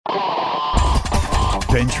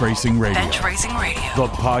Bench Racing Radio. Bench Racing Radio. The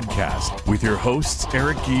podcast with your hosts,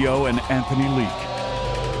 Eric Guillot and Anthony Leake.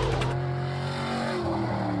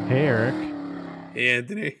 Hey, Eric. Hey,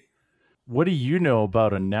 Anthony. What do you know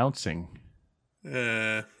about announcing?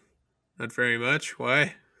 Not very much.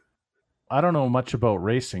 Why? I don't know much about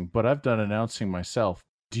racing, but I've done announcing myself.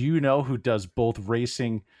 Do you know who does both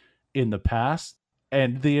racing in the past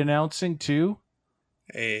and the announcing too?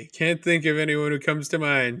 I can't think of anyone who comes to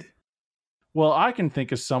mind. Well, I can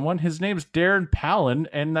think of someone. His name's Darren Pallin,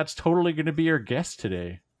 and that's totally going to be our guest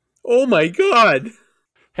today. Oh my God.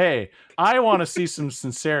 Hey, I want to see some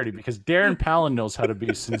sincerity because Darren Pallin knows how to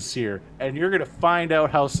be sincere, and you're going to find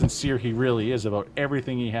out how sincere he really is about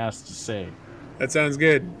everything he has to say. That sounds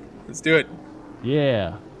good. Let's do it.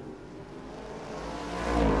 Yeah.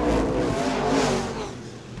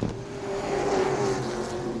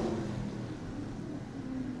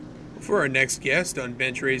 For our next guest on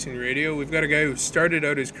Bench Racing Radio, we've got a guy who started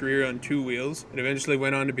out his career on two wheels and eventually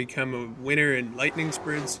went on to become a winner in lightning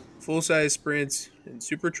sprints, full-size sprints, and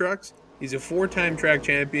super trucks. He's a four-time track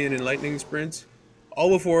champion in lightning sprints, all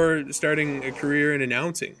before starting a career in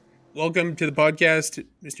announcing. Welcome to the podcast,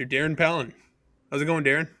 Mr. Darren Pallin. How's it going,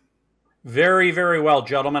 Darren? Very, very well,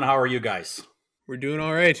 gentlemen. How are you guys? We're doing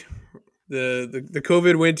all right. The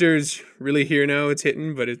COVID winter's really here now. It's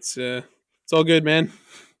hitting, but it's all good, man.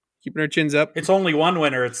 Keeping our chins up. It's only one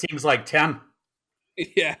winter. It seems like 10.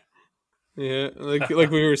 Yeah. Like we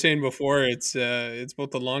were saying before, it's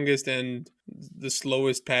both the longest and the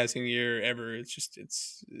slowest passing year ever.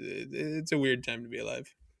 It's a weird time to be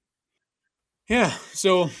alive. Yeah.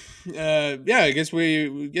 So, I guess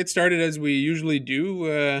we get started as we usually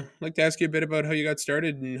do. I'd like to ask you a bit about how you got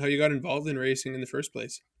started and how you got involved in racing in the first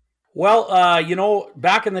place. Well,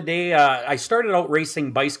 back in the day, I started out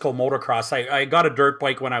racing bicycle motocross. I got a dirt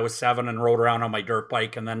bike when I was 7 and rode around on my dirt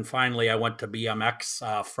bike. And then finally I went to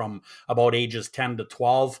BMX from about ages 10 to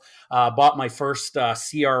 12. Bought my first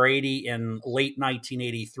CR80 in late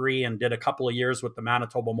 1983 and did a couple of years with the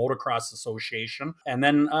Manitoba Motocross Association. And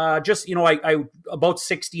then I about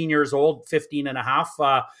 16 years old, 15 and a half,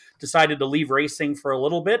 decided to leave racing for a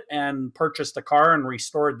little bit and purchased a car and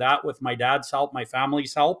restored that with my dad's help, my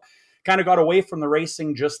family's help. Kind of got away from the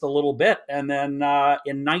racing just a little bit. And then in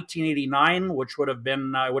 1989, which would have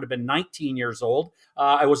been 19 years old,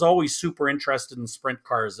 I was always super interested in sprint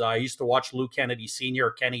cars. I used to watch Lou Kennedy Sr.,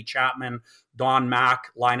 Kenny Chapman, Don Mack,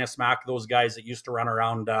 Linus Mack, those guys that used to run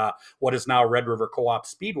around what is now Red River Co-op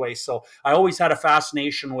Speedway. So I always had a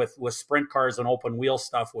fascination with sprint cars and open wheel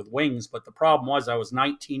stuff with wings. But the problem was I was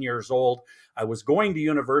 19 years old. I was going to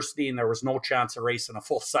university and there was no chance of racing a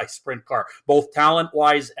full-size sprint car, both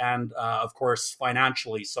talent-wise and, of course,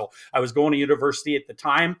 financially. So I was going to university at the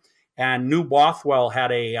time. And New Bothwell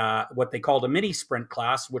had a what they called a mini sprint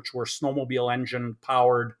class, which were snowmobile engine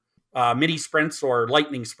powered mini sprints or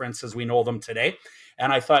lightning sprints as we know them today.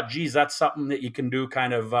 And I thought, geez, that's something that you can do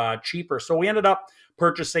kind of cheaper. So we ended up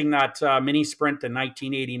purchasing that mini sprint in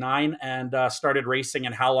 1989 and started racing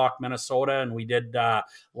in Hallock, Minnesota. And we did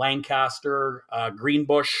Lancaster,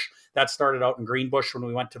 Greenbush. That started out in Greenbush when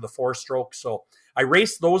we went to the 4-stroke. So I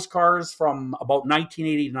raced those cars from about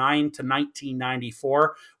 1989 to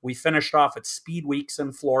 1994. We finished off at Speed Weeks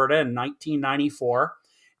in Florida in 1994.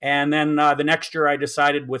 And then the next year I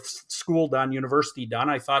decided with school done, university done,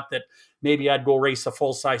 I thought that maybe I'd go race a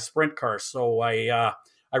full-size sprint car. So I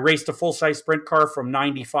raced a full-size sprint car from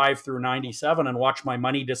 95 through 97 and watched my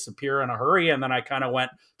money disappear in a hurry. And then I kind of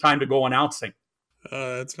went, time to go announcing.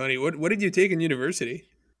 That's funny. What did you take in university?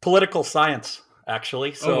 Political science,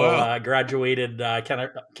 actually. So wow. I graduated, I can't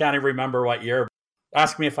even remember what year.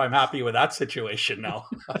 Ask me if I'm happy with that situation now.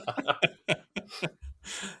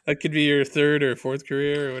 That could be your third or fourth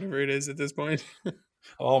career or whatever it is at this point.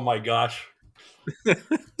 Oh my gosh.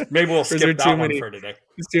 Maybe we'll skip that one for today.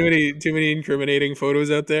 There's too many incriminating photos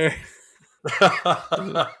out there.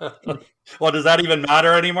 Well, does that even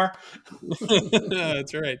matter anymore?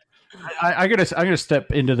 That's right. I'm gonna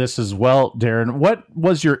step into this as well, Darren. What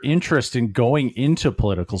was your interest in going into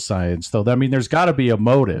political science, though? I mean, there's got to be a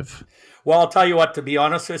motive. Well, I'll tell you what, to be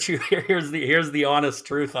honest with you, here's the honest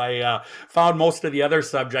truth. I found most of the other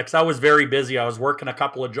subjects. I was very busy. I was working a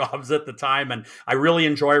couple of jobs at the time, and I really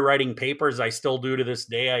enjoy writing papers. I still do to this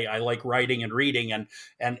day. I like writing and reading, and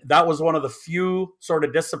that was one of the few sort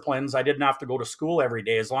of disciplines I didn't have to go to school every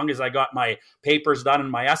day. As long as I got my papers done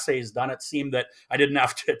and my essays done, it seemed that I didn't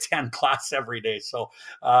have to attend class every day. So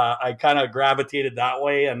I kind of gravitated that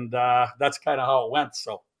way, and that's kind of how it went.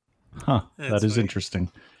 So, that is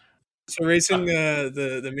interesting. So racing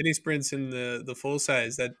the mini sprints and the full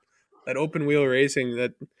size, that open wheel racing,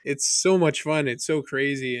 that it's so much fun. It's so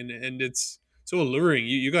crazy, and it's so alluring.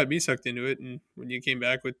 You got me sucked into it, and when you came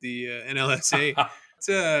back with the NLSA,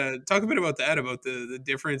 let's talk a bit about that, about the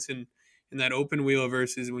difference in that open wheel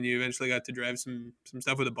versus when you eventually got to drive some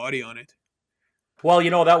stuff with a body on it. Well,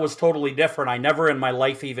 that was totally different. I never in my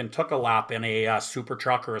life even took a lap in a super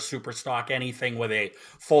truck or a super stock, anything with a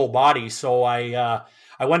full body. So I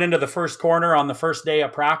went into the first corner on the first day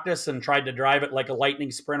of practice and tried to drive it like a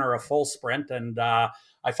lightning sprint or a full sprint. And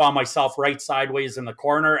I found myself right sideways in the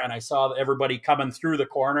corner, and I saw everybody coming through the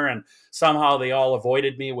corner, and somehow they all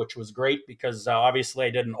avoided me, which was great because obviously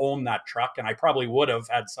I didn't own that truck, and I probably would have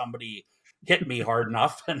had somebody hit me hard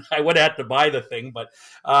enough and I would have had to buy the thing. But,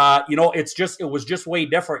 it was just way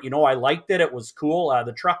different. I liked it. It was cool.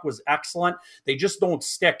 The truck was excellent. They just don't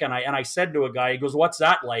stick. And I said to a guy, he goes, "What's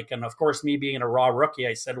that like?" And of course, me being a raw rookie,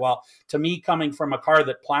 I said, well, to me, coming from a car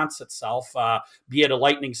that plants itself, be it a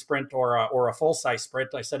lightning sprint or a full-size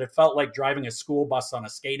sprint, I said, it felt like driving a school bus on a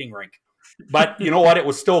skating rink. But you know what? It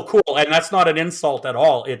was still cool. And that's not an insult at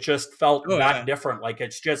all. It just felt different. Like,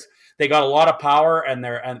 it's just, they got a lot of power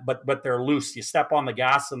but they're loose. You step on the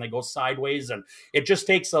gas and they go sideways, and it just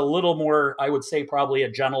takes a little more, I would say probably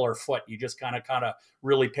a gentler foot. You just kind of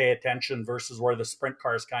really pay attention versus where the sprint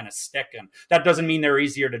cars kind of stick. And that doesn't mean they're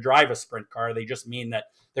easier to drive a sprint car. They just mean that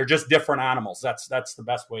they're just different animals. That's the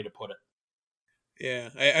best way to put it. Yeah.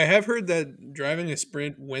 I have heard that driving a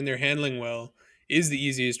sprint when they're handling well is the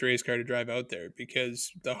easiest race car to drive out there,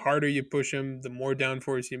 because the harder you push them, the more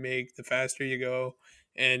downforce you make, the faster you go,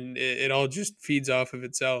 and it all just feeds off of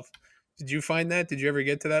itself. Did you find that? Did you ever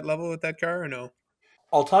get to that level with that car or no?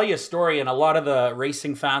 I'll tell you a story, and a lot of the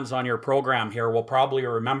racing fans on your program here will probably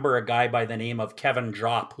remember a guy by the name of Kevin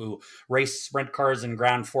Drop, who raced sprint cars in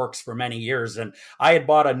Grand Forks for many years. And I had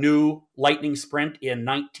bought a new Lightning Sprint in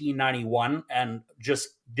 1991 and just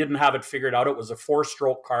didn't have it figured out. It was a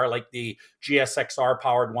 4-stroke car like the GSXR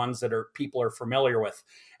powered ones that people are familiar with.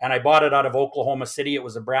 And I bought it out of Oklahoma City. It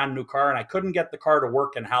was a brand new car, and I couldn't get the car to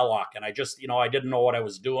work in Hallock. And I just, I didn't know what I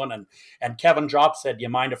was doing. And Kevin Drop said, "Do you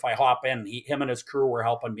mind if I hop in?" Him and his crew were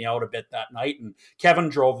helping me out a bit that night. And Kevin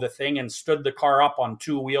drove the thing and stood the car up on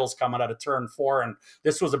 2 wheels coming out of turn 4. And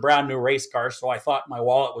this was a brand new race car, so I thought my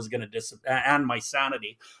wallet was going to disappear and my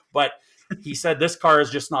sanity. But he said, this car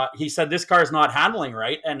is not handling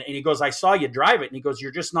right. And he goes, "I saw you drive it." And he goes, "You're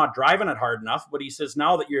just not driving it hard enough." But he says,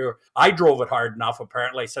 "Now that I drove it hard enough,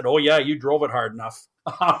 apparently." I said, "Oh yeah, you drove it hard enough."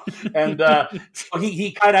 And so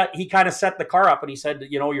he kind of set the car up, and he said,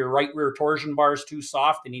 "Your right rear torsion bar is too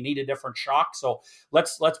soft and you need a different shock. So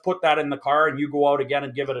let's put that in the car and you go out again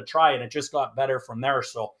and give it a try." And it just got better from there.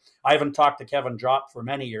 So I haven't talked to Kevin Drop for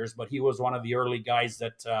many years, but he was one of the early guys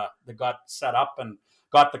that got set up and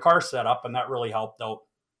got the car set up, and that really helped out.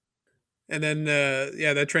 And then,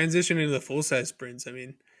 that transition into the full-size sprints, I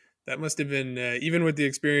mean, that must have been, even with the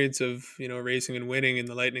experience of, racing and winning in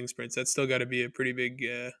the Lightning Sprints, that's still got to be a pretty big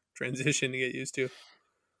transition to get used to.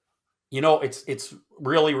 It's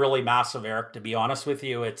really, really massive, Eric, to be honest with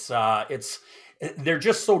you. They're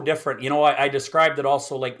just so different. I described it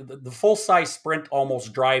also like the full-size sprint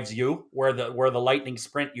almost drives you, where the Lightning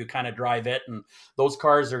Sprint, you kind of drive it. And those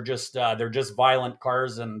cars are just, they're just violent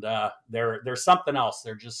cars, and they're something else.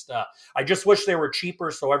 They're just, I just wish they were cheaper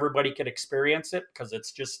so everybody could experience it, because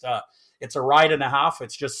it's just, it's a ride and a half.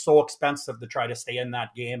 It's just so expensive to try to stay in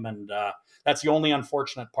that game. And that's the only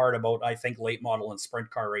unfortunate part about, I think, late model and sprint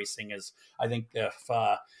car racing is, I think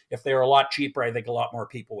if they were a lot cheaper, I think a lot more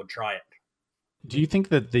people would try it. Do you think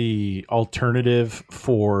that the alternative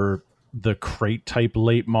for the crate type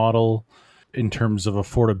late model in terms of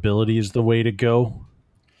affordability is the way to go?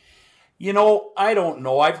 I don't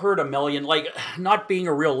know. I've heard a million, like, not being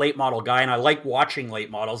a real late model guy, and I like watching late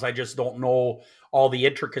models. I just don't know all the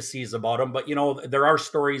intricacies about them. But, there are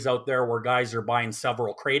stories out there where guys are buying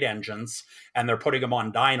several crate engines and they're putting them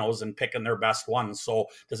on dynos and picking their best ones. So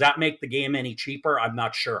does that make the game any cheaper? I'm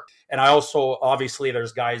not sure. And I also, obviously,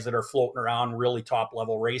 there's guys that are floating around, really top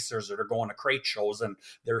level racers that are going to crate shows, and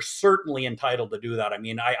they're certainly entitled to do that. I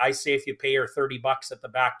mean, I say if you pay your $30 at the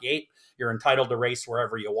back gate, you're entitled to race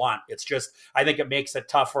wherever you want. It's just, I think it makes it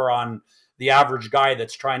tougher on the average guy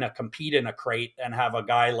that's trying to compete in a crate and have a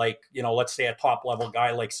guy like, let's say a top level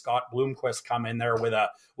guy like Scott Bloomquist come in there with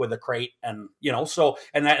a crate, and, so,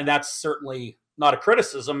 and that's certainly not a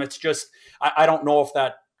criticism. It's just, I don't know if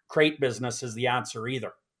that crate business is the answer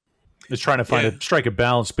either. It's trying to strike a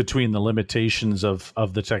balance between the limitations of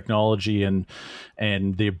the technology and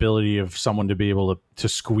the ability of someone to be able to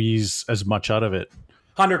squeeze as much out of it.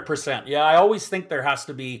 100%. Yeah. I always think there has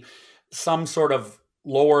to be some sort of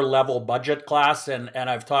lower level budget class, and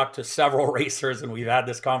I've talked to several racers, and we've had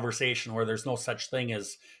this conversation where there's no such thing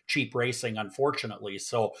as cheap racing, unfortunately.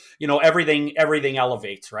 So everything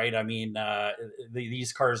elevates, right? I mean,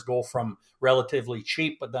 these cars go from relatively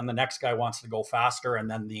cheap, but then the next guy wants to go faster, and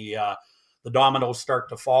then the dominoes start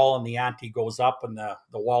to fall, and the ante goes up, and the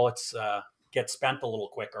wallets get spent a little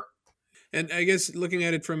quicker. And I guess looking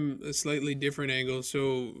at it from a slightly different angle,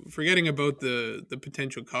 so forgetting about the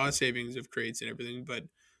potential cost savings of crates and everything, but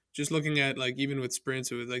just looking at like even with sprints,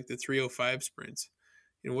 with like the 305 sprints,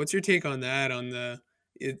 what's your take on that?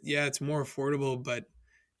 It's more affordable, but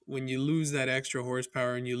when you lose that extra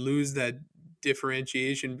horsepower and you lose that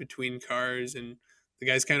differentiation between cars, and the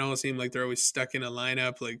guys kind of all seem like they're always stuck in a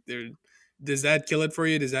lineup, like does that kill it for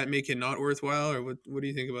you? Does that make it not worthwhile, or what do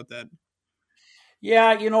you think about that?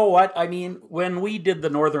 Yeah, you know what? I mean, when we did the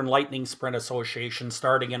Northern Lightning Sprint Association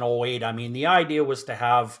starting in 08, I mean, the idea was to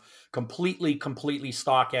have completely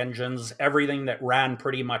stock engines, everything that ran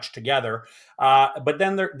pretty much together. But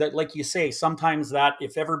then, like you say, sometimes that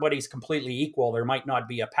if everybody's completely equal, there might not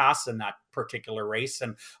be a pass in that particular race.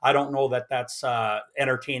 And I don't know that that's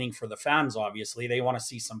entertaining for the fans, obviously. They want to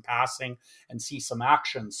see some passing and see some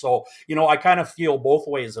action. So, I kind of feel both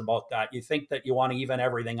ways about that. You think that you want to even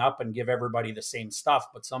everything up and give everybody the same stuff.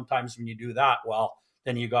 But sometimes when you do that, well,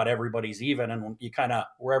 then you got everybody's even, and you kind of,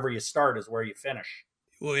 wherever you start is where you finish.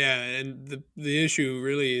 Well, yeah, and the issue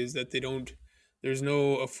really is that there's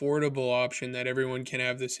no affordable option that everyone can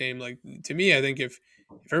have the same. Like, to me, I think if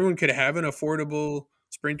everyone could have an affordable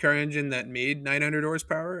sprint car engine that made 900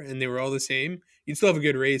 horsepower and they were all the same, you'd still have a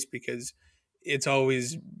good race, because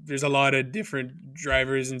there's a lot of different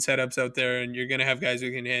drivers and setups out there, and you're going to have guys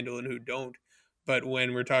who can handle and who don't. But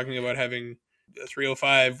when we're talking about having a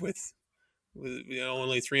 305 with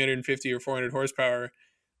only 350 or 400 horsepower,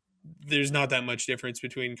 there's not that much difference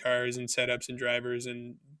between cars and setups and drivers,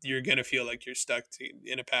 and you're going to feel like you're stuck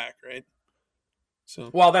in a pack, right?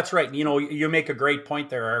 So, well, that's right. You make a great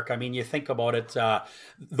point there, Eric. I mean, you think about it,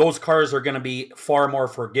 those cars are going to be far more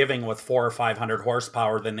forgiving with 400 or 500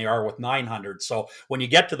 horsepower than they are with 900. So when you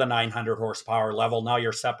get to the 900 horsepower level, now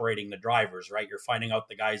you're separating the drivers, right? You're finding out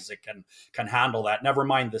the guys that can handle that. Never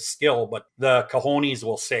mind the skill, but the cojones,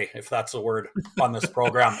 will say, if that's a word on this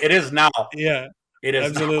program. It is now. Yeah. It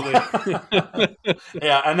is absolutely.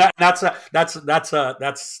 Yeah, and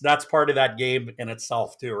that's part of that game in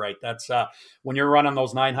itself too, right? That's when you're running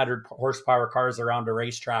those 900 horsepower cars around a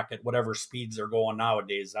racetrack at whatever speeds they're going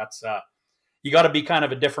nowadays. That's you got to be kind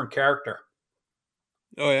of a different character.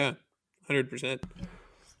 Oh yeah, 100%.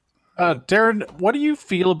 Darren, what do you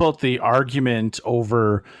feel about the argument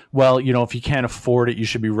over, well, if you can't afford it, you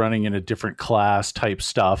should be running in a different class type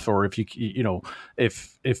stuff, or if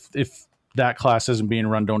if that class isn't being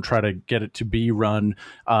run, don't try to get it to be run.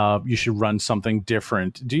 You should run something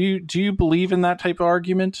different. Do you believe in that type of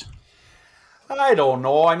argument? I don't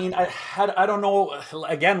know. I mean, I don't know.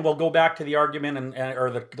 Again, we'll go back to the argument or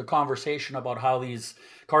the conversation about how these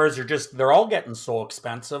cars they're all getting so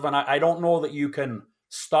expensive. And I don't know that you can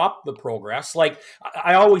stop the progress. Like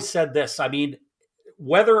I always said this, I mean,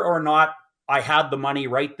 whether or not I had the money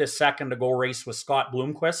right this second to go race with Scott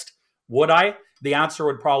Bloomquist, would I? The answer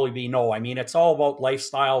would probably be no. I mean, it's all about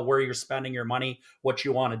lifestyle, where you're spending your money, what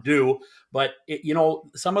you want to do. But,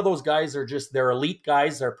 some of those guys they're elite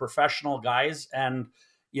guys, they're professional guys. And,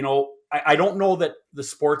 I don't know that the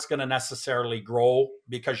sport's going to necessarily grow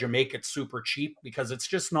because you make it super cheap, because it's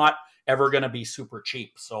just not ever going to be super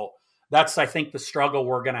cheap. So that's, I think, the struggle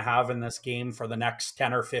we're going to have in this game for the next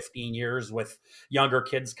 10 or 15 years with younger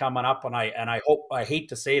kids coming up. And I hate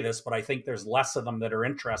to say this, but I think there's less of them that are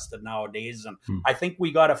interested nowadays. And I think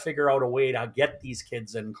we got to figure out a way to get these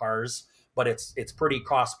kids in cars, but it's pretty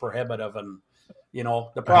cost prohibitive. And,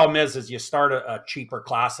 the problem is you start a cheaper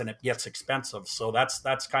class and it gets expensive. So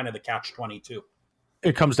that's kind of the catch-22.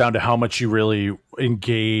 It comes down to how much you really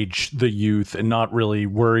engage the youth and not really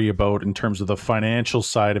worry about in terms of the financial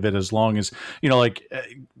side of it, as long as,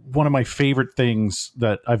 one of my favorite things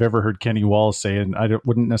that I've ever heard Kenny Wallace say, and I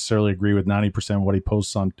wouldn't necessarily agree with 90% of what he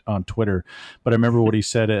posts on Twitter, but I remember what he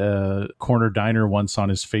said at a Corner Diner once on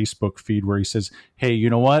his Facebook feed, where he says, hey, you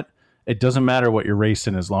know what? It doesn't matter what you're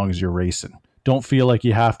racing as long as you're racing. Don't feel like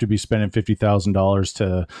you have to be spending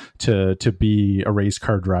 $50,000 to be a race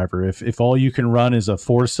car driver. If all you can run is a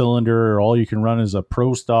 4-cylinder, or all you can run is a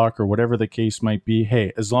pro stock, or whatever the case might be,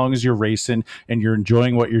 hey, as long as you're racing and you're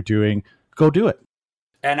enjoying what you're doing, go do it.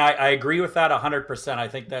 And I agree with that 100%. I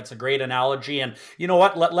think that's a great analogy. And you know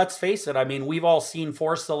what? Let's face it. I mean, we've all seen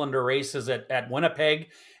 4-cylinder races at Winnipeg,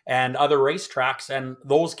 and other racetracks. And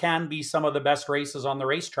those can be some of the best races on the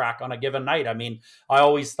racetrack on a given night. I mean, I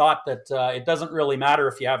always thought that it doesn't really matter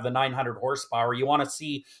if you have the 900 horsepower. You want to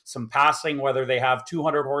see some passing, whether they have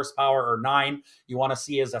 200 horsepower or 9. You want to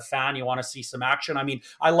see as a fan, you want to see some action. I mean,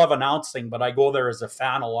 I love announcing, but I go there as a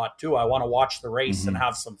fan a lot too. I want to watch the race and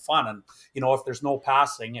have some fun. And, if there's no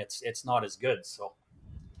passing, it's not as good. So,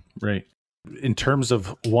 right. In terms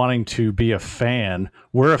of wanting to be a fan,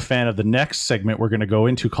 we're a fan of the next segment we're going to go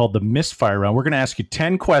into called the Misfire Round. We're going to ask you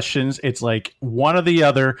 10 questions. It's like one or the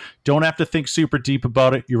other. Don't have to think super deep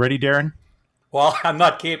about it. You ready, Darren? Well, I'm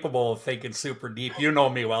not capable of thinking super deep. You know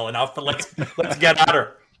me well enough, but let's get at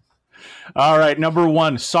her. All right. Number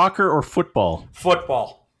 1, soccer or football?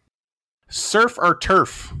 Football. Surf or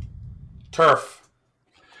turf? Turf.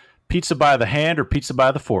 Pizza by the hand or pizza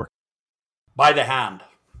by the fork? By the hand.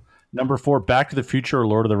 Number 4, Back to the Future or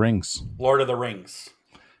Lord of the Rings? Lord of the Rings.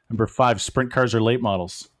 Number 5, sprint cars or late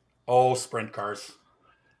models? Oh, sprint cars.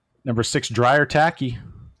 Number 6, dry or tacky?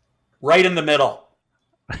 Right in the middle.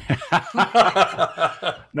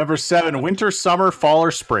 Number 7, winter, summer, fall,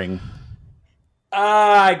 or spring?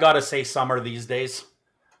 I gotta say summer these days.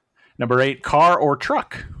 Number 8, car or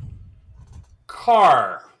truck?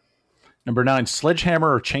 Car. Number 9,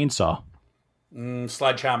 sledgehammer or chainsaw?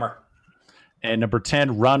 Sledgehammer. And number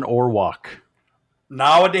 10, run or walk?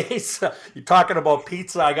 Nowadays, you're talking about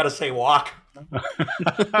pizza, I gotta say walk.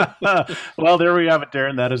 Well, there we have it,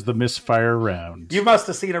 Darren. That is the Misfire Round. You must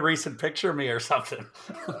have seen a recent picture of me or something.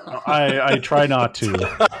 I try not to.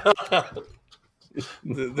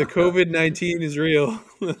 The COVID-19 is real.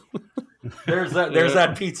 There's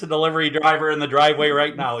that pizza delivery driver in the driveway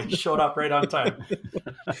right now. He showed up right on time.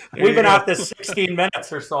 We've been at this 16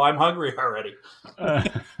 minutes or so. I'm hungry already.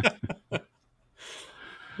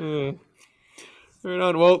 Right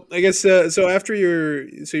on. Well, I guess so. After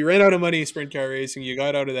you ran out of money sprint car racing, you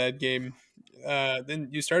got out of that game. Then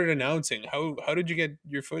you started announcing. How did you get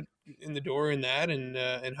your foot in the door in that, and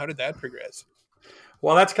how did that progress?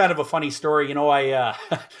 Well, that's kind of a funny story. I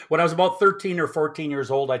when I was about 13 or 14 years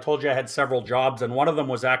old, I told you I had several jobs, and one of them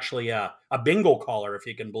was actually a bingo caller, if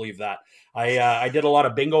you can believe that. I did a lot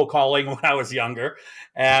of bingo calling when I was younger,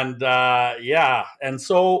 and and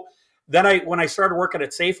so then when I started working at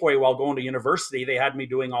Safeway while going to university, they had me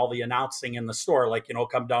doing all the announcing in the store, like,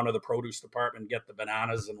 come down to the produce department, get the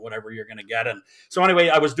bananas and whatever you're going to get. And so anyway,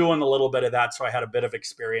 I was doing a little bit of that. So I had a bit of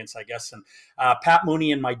experience, I guess. And Pat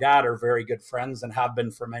Mooney and my dad are very good friends and have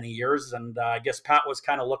been for many years. And I guess Pat was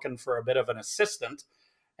kind of looking for a bit of an assistant.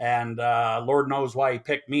 And Lord knows why he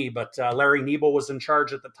picked me, but Larry Nebo was in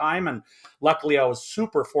charge at the time. And luckily, I was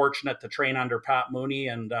super fortunate to train under Pat Mooney.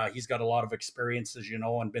 And he's got a lot of experience, as you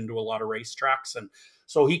know, and been to a lot of racetracks. And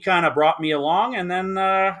so he kind of brought me along. And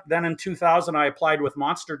then in 2000, I applied with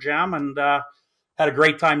Monster Jam and had a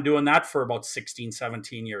great time doing that for about 16,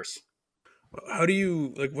 17 years. How do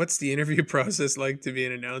you, what's the interview process like to be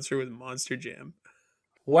an announcer with Monster Jam?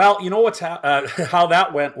 Well, what's how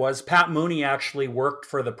that went was Pat Mooney actually worked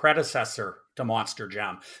for the predecessor to Monster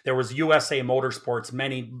Jam. There was USA Motorsports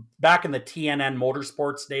back in the TNN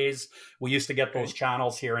Motorsports days. We used to get those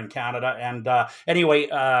channels here in Canada. And anyway,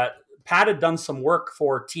 Pat had done some work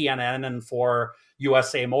for TNN and for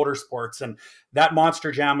USA Motorsports, and that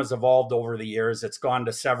Monster Jam has evolved over the years. It's gone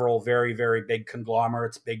to several very, very big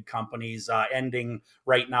conglomerates, big companies, ending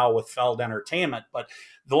right now with Feld Entertainment. But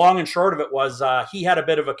the long and short of it was he had a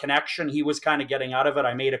bit of a connection. He was kind of getting out of it.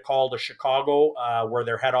 I made a call to Chicago, where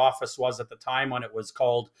their head office was at the time when it was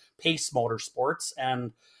called Pace Motorsports,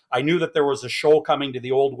 and I knew that there was a show coming to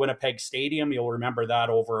the old Winnipeg Stadium. You'll remember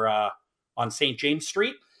that over on St. James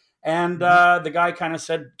Street. And the guy kind of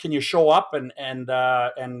said, "Can you show up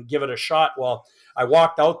and give it a shot?" Well, I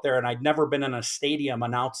walked out there, and I'd never been in a stadium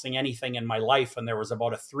announcing anything in my life, and there was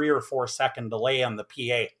about a 3 or 4 second delay on the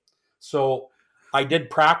PA. So I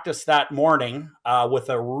did practice that morning with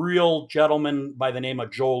a real gentleman by the name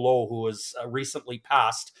of Joe Lowe, who was recently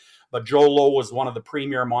passed. But Joe Lowe was one of the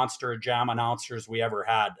premier Monster Jam announcers we ever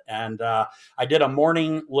had. And I did a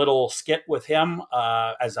morning little skit with him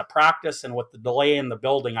as a practice. And with the delay in the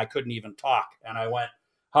building, I couldn't even talk. And I went,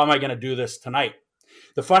 how am I going to do this tonight?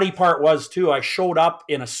 The funny part was, too, I showed up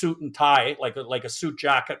in a suit and tie, like a suit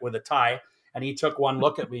jacket with a tie. And he took one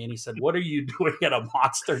look at me and he said, "What are you doing at a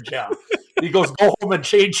Monster Jam?" He goes, "Go home and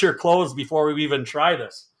change your clothes before we even try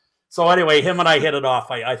this." So anyway, him and I hit it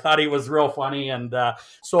off. I thought he was real funny. And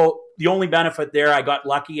so the only benefit there, I got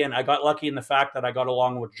lucky. And I got lucky in the fact that I got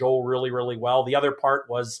along with Joe really, really well. The other part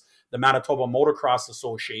was the Manitoba Motocross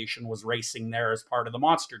Association was racing there as part of the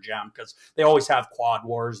Monster Jam, because they always have Quad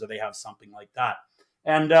Wars or they have something like that.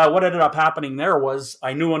 And what ended up happening there was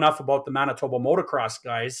I knew enough about the Manitoba motocross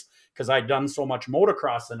guys because I'd done so much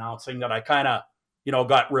motocross announcing that I kind of,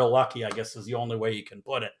 got real lucky, I guess is the only way you can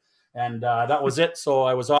put it. And that was it. So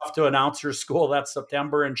I was off to announcer school that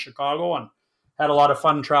September in Chicago and had a lot of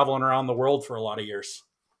fun traveling around the world for a lot of years.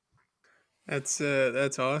 That's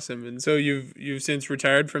awesome. And so you've since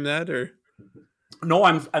retired from that, or? No,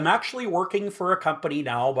 I'm actually working for a company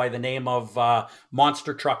now by the name of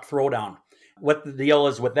Monster Truck Throwdown. What the deal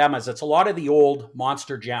is with them is it's a lot of the old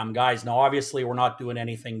Monster Jam guys. Now, obviously, we're not doing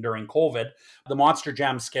anything during COVID. The Monster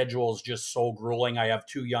Jam schedule is just so grueling. I have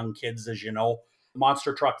 2 young kids, as you know.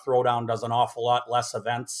 Monster Truck Throwdown does an awful lot less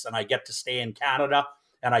events, and I get to stay in Canada,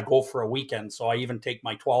 and I go for a weekend. So I even take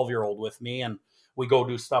my 12-year-old with me, and we go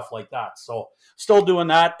do stuff like that. So still doing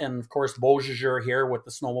that. And, of course, Beausejour here with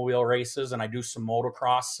the snowmobile races, and I do some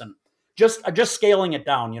motocross and just scaling it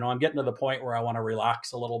down. I'm getting to the point where I want to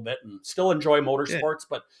relax a little bit and still enjoy motorsports,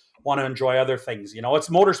 but want to enjoy other things.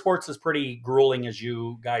 Motorsports is pretty grueling, as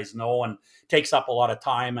you guys know, and takes up a lot of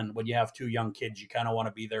time. And when you have 2 young kids, you kind of want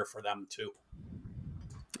to be there for them too.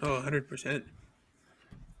 Oh, 100%.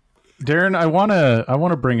 Darren, I want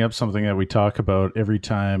to bring up something that we talk about every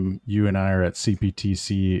time you and I are at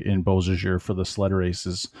CPTC in Beausejour for the sled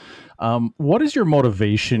races. What is your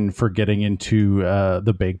motivation for getting into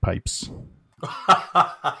the bagpipes?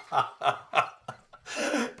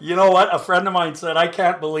 You know what? A friend of mine said, "I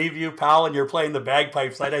can't believe you, pal, and you're playing the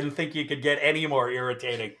bagpipes. I didn't think you could get any more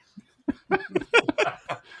irritating."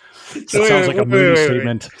 That sounds like a movie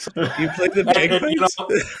statement. You play the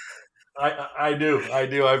bagpipes? I do.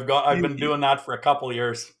 I've been doing that for a couple of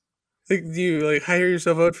years. Like, do you hire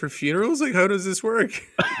yourself out for funerals? Like, how does this work?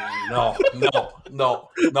 No.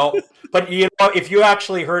 But if you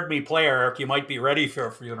actually heard me play, Eric, you might be ready for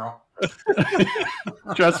a funeral.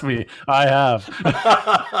 Trust me, I have.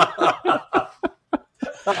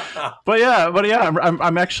 But yeah,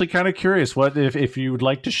 I'm actually kind of curious. What if you would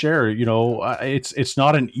like to share? It's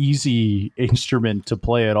not an easy instrument to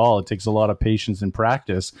play at all. It takes a lot of patience and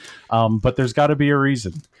practice. But there's got to be a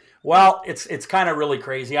reason. Well, it's kind of really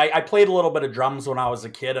crazy. I played a little bit of drums when I was a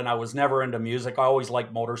kid, and I was never into music. I always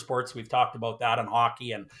liked motorsports. We've talked about that in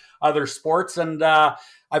hockey and other sports, and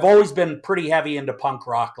I've always been pretty heavy into punk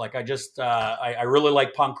rock. Like I really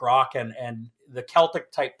like punk rock, and the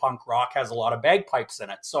Celtic type punk rock has a lot of bagpipes in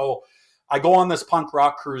it. So I go on this punk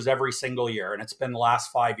rock cruise every single year, and it's been the last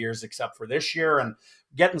 5 years except for this year, and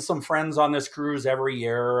getting some friends on this cruise every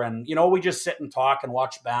year. And, we just sit and talk and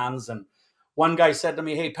watch bands. And one guy said to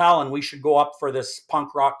me, "Hey, Palin, we should go up for this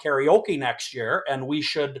punk rock karaoke next year, and we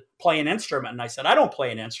should play an instrument." And I said, "I don't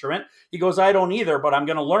play an instrument." He goes, "I don't either, but I'm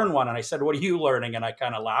going to learn one." And I said, "What are you learning?" And I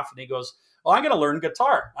kind of laughed, and he goes, "Well, I'm going to learn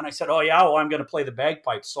guitar." And I said, "Oh yeah, well, I'm going to play the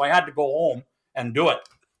bagpipes." So I had to go home and do it.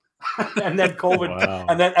 And then COVID, wow.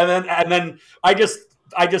 and then I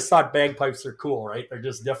just thought bagpipes are cool, right? They're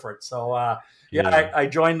just different. So I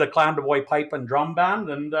joined the Clandeboye Pipe and Drum Band,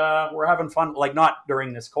 and we're having fun. Like, not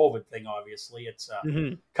during this COVID thing, obviously. It's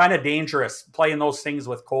kind of dangerous playing those things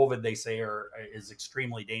with COVID. They say is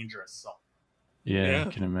extremely dangerous. So yeah. I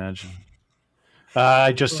can imagine.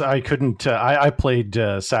 I couldn't. I played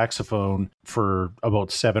saxophone for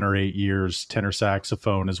about 7 or 8 years, tenor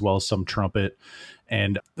saxophone as well as some trumpet.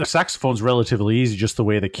 And the saxophone's relatively easy, just the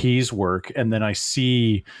way the keys work. And then I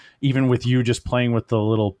see, even with you just playing with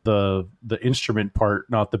the instrument part,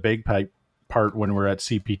 not the bagpipe part, when we're at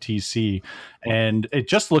CPTC, and it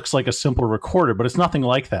just looks like a simple recorder, but it's nothing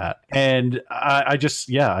like that. And I just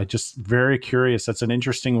very curious. That's an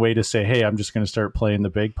interesting way to say, hey, I'm just going to start playing the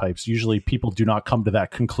bagpipes. Usually people do not come to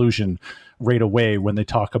that conclusion right away when they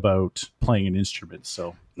talk about playing an instrument.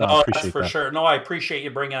 So no, that's for sure. No, I appreciate you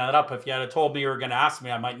bringing that up. If you had told me you were going to ask me,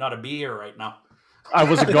 I might not be here right now. I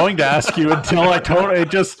wasn't going to ask you until I told it.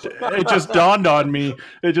 Just dawned on me.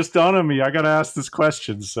 I got to ask this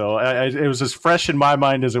question. So it was as fresh in my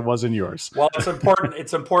mind as it was in yours. Well, it's important.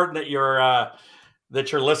 It's important that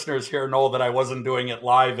your listeners here know that I wasn't doing it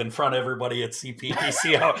live in front of everybody at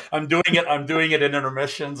CPTC. I'm doing it in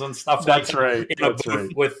intermissions and stuff. That's like right. In a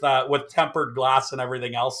booth with tempered glass and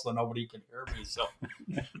everything else, so nobody can hear me. So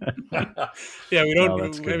yeah, we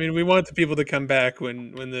don't. I mean, we want the people to come back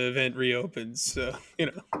when the event reopens. So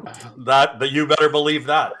that you better believe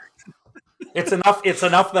that. It's enough. It's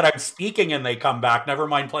enough that I'm speaking and they come back. Never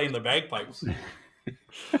mind playing the bagpipes.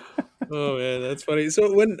 Oh man, that's funny.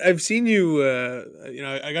 So when I've seen you,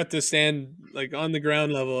 I got to stand like on the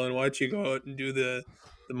ground level and watch you go out and do the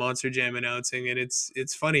Monster Jam announcing, and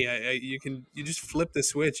it's funny. You just flip the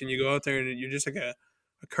switch and you go out there and you're just like a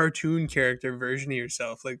cartoon character version of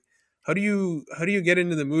yourself. Like, how do you get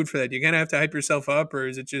into the mood for that? Do you kind of have to hype yourself up, or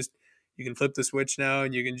is it just you can flip the switch now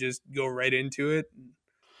and you can just go right into it?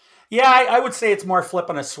 Yeah, I would say it's more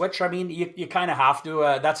flipping a switch. I mean, you kind of have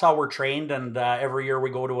to. That's how we're trained. And every year we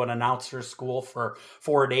go to an announcer school for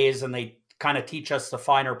 4 days, and they kind of teach us the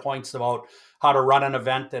finer points about how to run an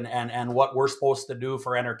event and what we're supposed to do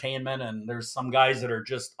for entertainment. And there's some guys that are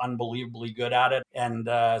just unbelievably good at it. And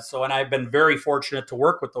and I've been very fortunate to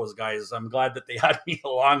work with those guys. I'm glad that they had me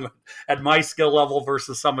along at my skill level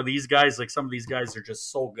versus some of these guys. Like some of these guys are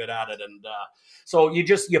just so good at it. And so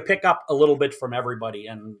you pick up a little bit from everybody,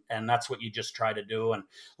 and that's what you just try to do. And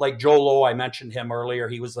like Joe Lowe, I mentioned him earlier.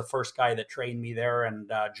 He was the first guy that trained me there.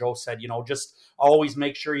 And Joe said, just always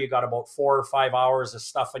make sure you got about 4 or 5 hours of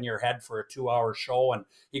stuff in your head for a 2-hour show. And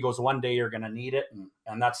he goes, one day you're going to need it.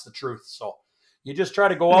 And that's the truth. So you just try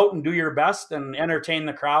to go out and do your best and entertain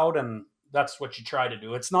the crowd. And that's what you try to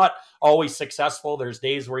do. It's not always successful. There's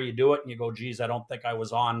days where you do it and you go, geez, I don't think I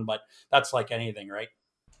was on, but that's like anything, right?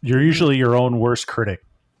 You're usually your own worst critic.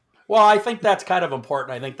 Well, I think that's kind of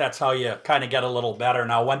important. I think that's how you kind of get a little better.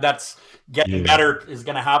 Now, when that's getting better is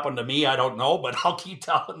going to happen to me, I don't know, but I'll keep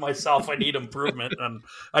telling myself I need improvement, and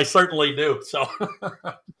I certainly do. So,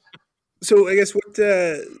 so I guess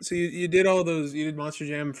so you did all those, you did Monster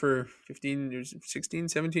Jam for 15 years, 16,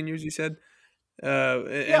 17 years, you said.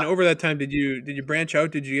 And over that time, did you branch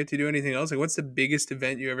out? Did you get to do anything else? Like, what's the biggest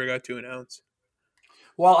event you ever got to announce?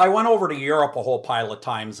 Well, I went over to Europe a whole pile of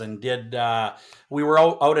times and we were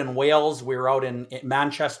out in Wales. We were out in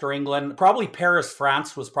Manchester, England. Probably Paris,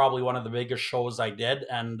 France was probably one of the biggest shows I did.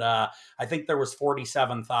 And I think there was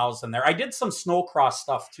 47,000 there. I did some snowcross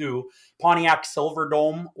stuff too. Pontiac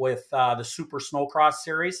Silverdome with the Super Snowcross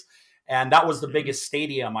Series. And that was the biggest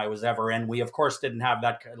stadium I was ever in. We, of course, didn't have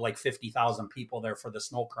that, like 50,000 people there for the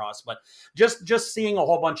snowcross. But just seeing a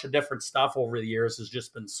whole bunch of different stuff over the years has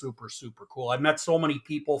just been super, super cool. I've met so many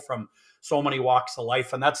people from so many walks of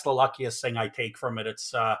life. And that's the luckiest thing I take from it.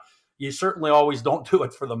 It's you certainly always don't do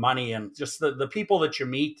it for the money. And just the people that you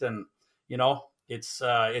meet. And,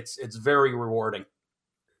 it's very rewarding.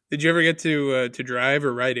 Did you ever get to drive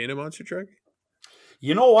or ride in a monster truck?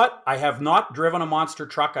 You know what? I have not driven a monster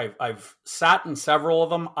truck. I've sat in several of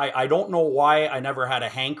them. I don't know why I never had a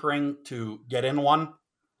hankering to get in one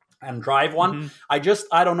and drive one. Mm-hmm.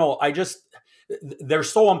 I don't know. They're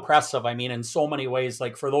so impressive. I mean, in so many ways,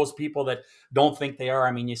 like for those people that don't think they are,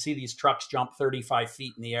 I mean, you see these trucks jump 35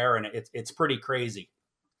 feet in the air and it's pretty crazy.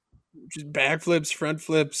 Just backflips, front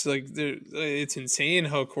flips. Like it's insane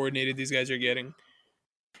how coordinated these guys are getting.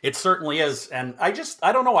 It certainly is. And I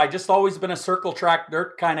don't know. I just always been a circle track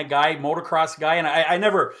dirt kind of guy, motocross guy. And I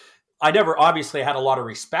never obviously had a lot of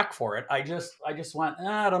respect for it. I just went,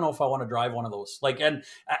 I don't know if I want to drive one of those. Like, and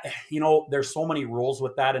there's so many rules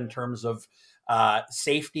with that in terms of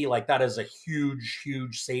safety. Like that is a huge,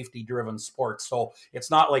 huge safety driven sport. So it's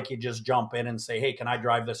not like you just jump in and say, hey, can I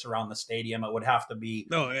drive this around the stadium? It would have to be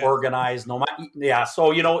organized. So,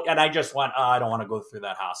 and I just went, I don't want to go through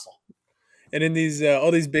that hassle. And in these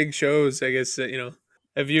all these big shows, I guess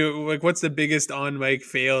have you what's the biggest on mic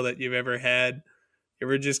fail that you've ever had? You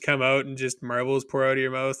ever just come out and just marbles pour out of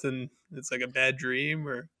your mouth and it's like a bad dream?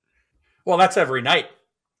 Or well, that's every night.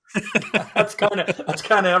 that's kind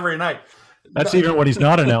of every night. That's even when he's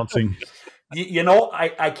not announcing.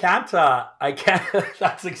 I can't.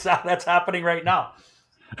 That's happening right now.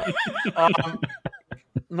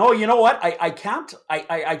 No, you know what? I can't.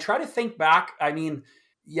 I try to think back. I mean.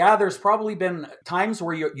 Yeah, there's probably been times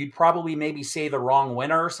where you'd probably maybe say the wrong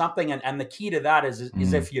winner or something. And the key to that is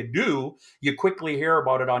if you do, you quickly hear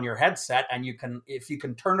about it on your headset. And if you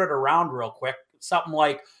can turn it around real quick, something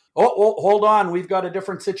like, oh, hold on, we've got a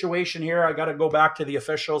different situation here. I got to go back to the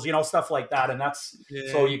officials, stuff like that. And that's,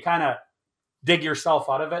 so you kind of dig yourself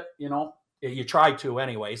out of it, you try to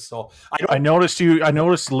anyway. So I noticed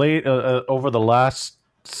late over the last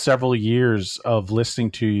several years of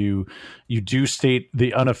listening to you do state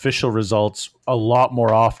the unofficial results a lot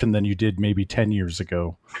more often than you did maybe 10 years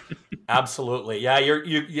ago. Absolutely. Yeah,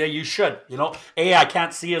 you should. A, I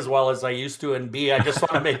can't see as well as I used to, and B, I just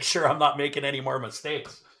want to make sure I'm not making any more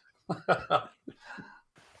mistakes.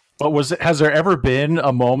 But has there ever been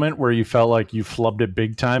a moment where you felt like you flubbed it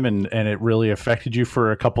big time and it really affected you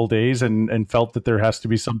for a couple days and felt that there has to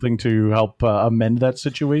be something to help amend that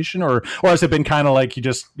situation? Or has it been kind of like you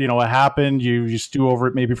just, it happened, you stew over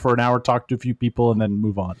it maybe for an hour, talk to a few people and then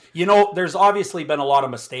move on? There's obviously been a lot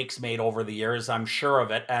of mistakes made over the years. I'm sure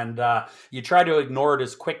of it. And you try to ignore it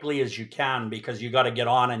as quickly as you can because you got to get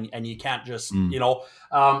on and you can't just,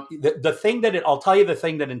 the thing I'll tell you the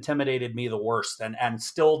thing that intimidated me the worst and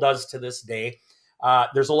still does to this day.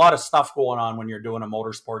 There's a lot of stuff going on when you're doing a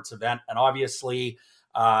motorsports event. And obviously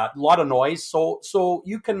a lot of noise. So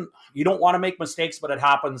you don't want to make mistakes, but it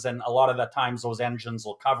happens. And a lot of the times those engines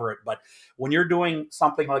will cover it. But when you're doing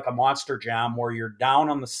something like a monster jam where you're down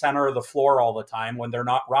on the center of the floor all the time when they're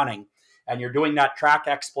not running, and you're doing that track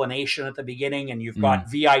explanation at the beginning, and you've got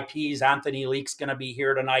VIPs, Anthony Leake's going to be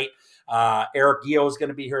here tonight. Eric Gio is going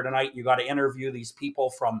to be here tonight. You got to interview these people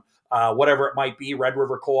from whatever it might be, Red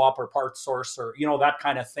River Co-op or Part Source or, that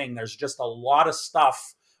kind of thing. There's just a lot of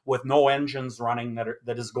stuff with no engines running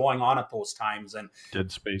that is going on at those times. And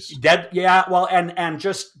dead space. Yeah. Well, and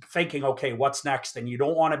just thinking, okay, what's next? And you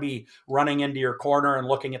don't want to be running into your corner and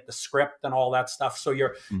looking at the script and all that stuff. So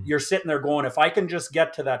you're sitting there going, if I can just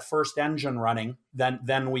get to that first engine running,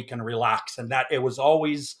 then we can relax. And that it was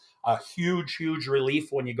always a huge, huge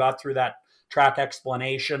relief when you got through that track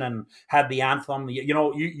explanation and had the anthem.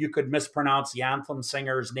 You could mispronounce the anthem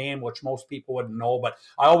singer's name, which most people wouldn't know, but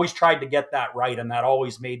I always tried to get that right, and that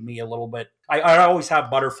always made me a little bit, I always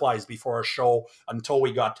have butterflies before a show until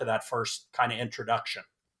we got to that first kind of introduction.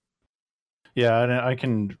 Yeah, and I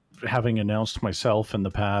can, having announced myself in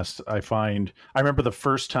the past, I remember the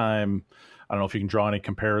first time, I don't know if you can draw any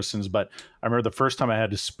comparisons, but I remember the first time I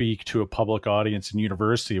had to speak to a public audience in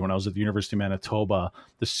university when I was at the University of Manitoba.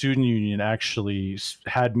 The student union actually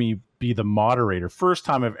had me be the moderator. First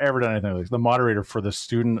time I've ever done anything like this, the moderator for the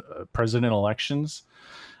student president elections.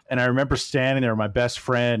 And I remember standing there, my best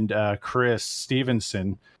friend, Chris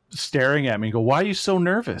Stevenson, staring at me and go, "Why are you so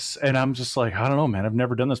nervous?" And I'm just like, "I don't know, man. I've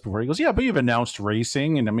never done this before." He goes, "Yeah, but you've announced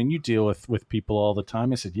racing. And I mean, you deal with people all the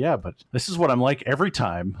time." I said, "Yeah, but this is what I'm like every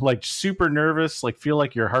time. Like super nervous, like feel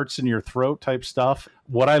like your heart's in your throat type stuff."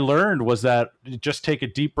 What I learned was that just take a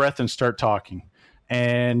deep breath and start talking.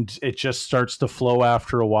 And it just starts to flow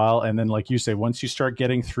after a while. And then, like you say, once you start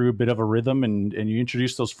getting through a bit of a rhythm and you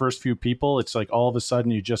introduce those first few people, it's like all of a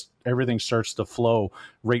sudden everything starts to flow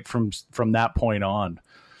right from that point on.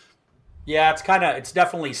 Yeah, it's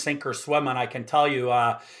definitely sink or swim. And I can tell you,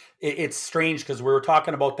 it's strange because we were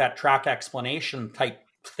talking about that track explanation type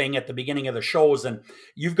thing at the beginning of the shows, and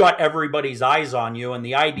you've got everybody's eyes on you. And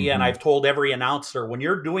the idea, and I've told every announcer, when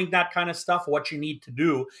you're doing that kind of stuff, what you need to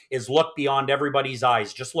do is look beyond everybody's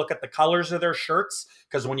eyes. Just look at the colors of their shirts,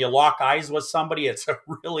 because when you lock eyes with somebody, it's a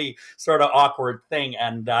really sort of awkward thing.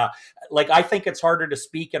 And I think it's harder to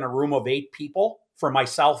speak in a room of 8 people, for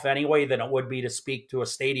myself anyway, than it would be to speak to a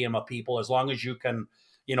stadium of people, as long as you can,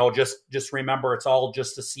 just remember it's all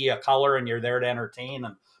just to see a color and you're there to entertain.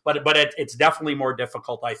 But it's definitely more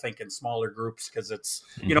difficult, I think, in smaller groups because it's,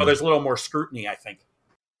 there's a little more scrutiny, I think.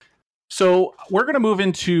 So we're going to move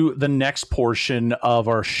into the next portion of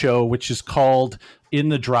our show, which is called In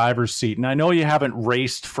the Driver's Seat. And I know you haven't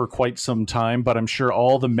raced for quite some time, but I'm sure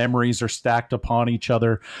all the memories are stacked upon each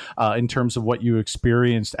other in terms of what you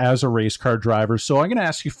experienced as a race car driver. So I'm going to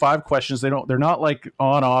ask you 5 questions. They're not like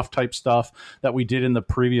on-off type stuff that we did in the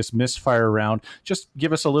previous misfire round. Just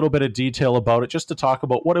give us a little bit of detail about it, just to talk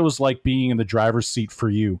about what it was like being in the driver's seat for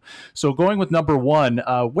you. So going with number 1,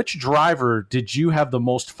 which driver did you have the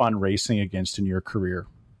most fun racing against in your career?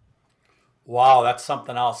 Wow, that's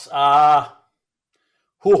something else.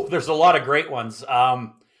 There's a lot of great ones.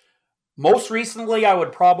 Most recently, I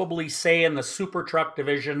would probably say in the super truck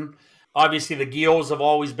division, obviously the Guios have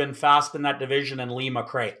always been fast in that division, and Lee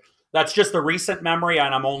McRae. That's just a recent memory,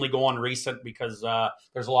 and I'm only going recent because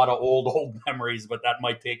there's a lot of old memories, but that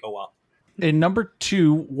might take a while. And number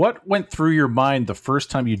 2, what went through your mind the first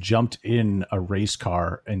time you jumped in a race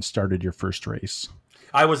car and started your first race?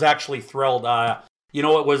 I was actually thrilled.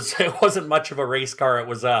 It wasn't much of a race car. It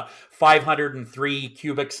was a 503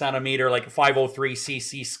 cubic centimeter, like a 503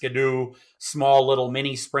 cc Skidoo, small little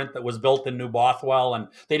mini sprint that was built in New Bothwell, and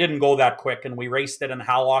they didn't go that quick. And we raced it in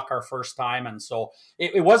Hallock our first time, and so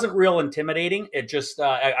it wasn't real intimidating. It just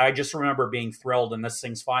I just remember being thrilled, and this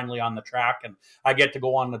thing's finally on the track, and I get to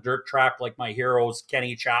go on the dirt track like my heroes,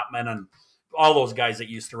 Kenny Chapman, and all those guys that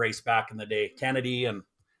used to race back in the day, Kennedy, and.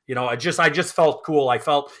 I just felt cool. I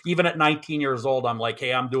felt, even at 19 years old, I'm like,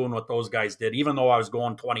 hey, I'm doing what those guys did, even though I was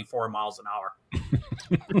going 24 miles an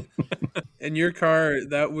hour. And your car,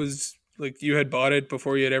 that was like you had bought it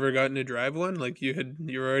before you had ever gotten to drive one? Like you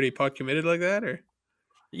were already pot committed like that, or?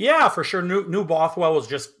 Yeah, for sure. New Bothwell was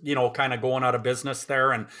just, kind of going out of business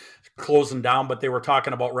there and closing down, but they were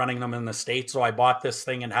talking about running them in the States. So I bought this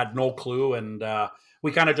thing and had no clue. And,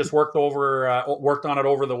 we kind of just worked on it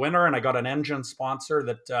over the winter, and I got an engine sponsor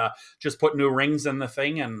that just put new rings in the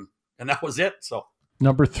thing, and that was it. So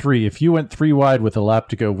number 3, if you went 3 wide with a lap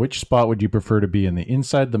to go, which spot would you prefer to be in, the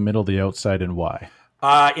inside, the middle, the outside, and why?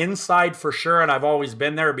 Inside for sure, and I've always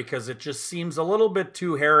been there because it just seems a little bit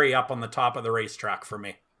too hairy up on the top of the racetrack for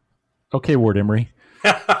me. Okay, Ward Emery.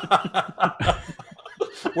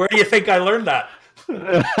 Where do you think I learned that?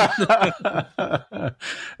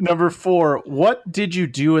 Number 4, what did you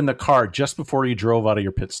do in the car just before you drove out of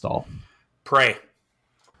your pit stall? Pray.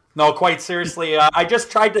 No, quite seriously. I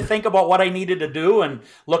just tried to think about what I needed to do and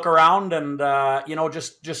look around and,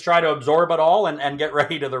 just try to absorb it all and get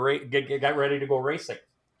ready to get ready to go racing.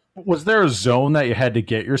 Was there a zone that you had to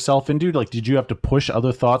get yourself into? Like, did you have to push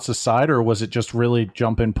other thoughts aside, or was it just really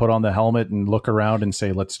jump in, put on the helmet and look around and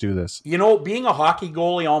say, let's do this? Being a hockey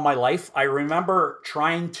goalie all my life, I remember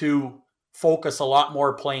trying to focus a lot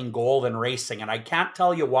more playing goal than racing. And I can't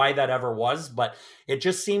tell you why that ever was, but it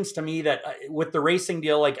just seems to me that with the racing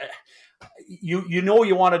deal, like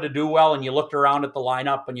you wanted to do well and you looked around at the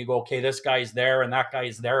lineup and you go, okay, this guy's there and that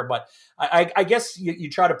guy's there. But I guess you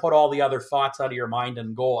try to put all the other thoughts out of your mind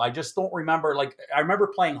and go. I just don't remember. Like, I remember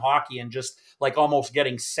playing hockey and just like almost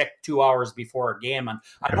getting sick 2 hours before a game. And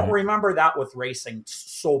I don't remember that with racing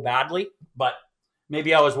so badly, but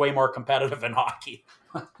maybe I was way more competitive in hockey.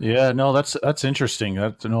 Yeah, no, that's interesting.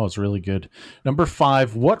 It's really good. Number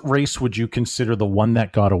 5, what race would you consider the one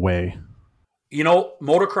that got away?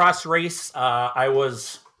 Motocross race, I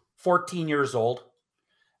was 14 years old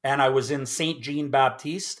and I was in St. Jean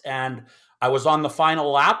Baptiste and I was on the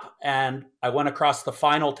final lap and I went across the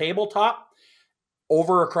final tabletop.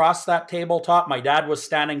 Over across that tabletop, my dad was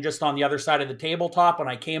standing just on the other side of the tabletop and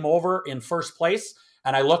I came over in first place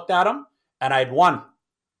and I looked at him and I'd won.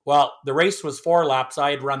 Well, the race was 4 laps. I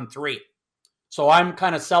had run 3. So I'm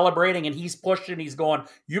kind of celebrating and he's pushing. He's going,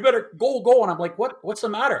 you better go. And I'm like, what's the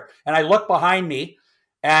matter? And I look behind me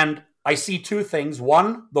and I see 2 things.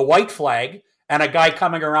 One, the white flag and a guy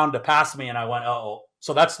coming around to pass me. And I went, uh-oh.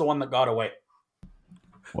 So that's the one that got away.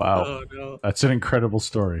 Wow. Oh, no. That's an incredible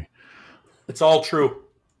story. It's all true.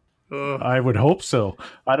 I would hope so.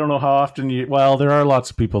 I don't know how often there are lots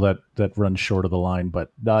of people that run short of the line,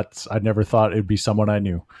 but I never thought it'd be someone I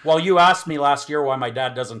knew. Well, you asked me last year why my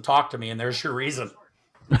dad doesn't talk to me, and there's your reason.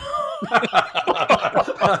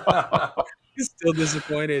 He's still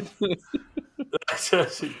disappointed.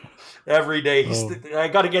 Every day. I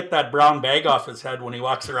got to get that brown bag off his head when he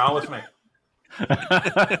walks around with me.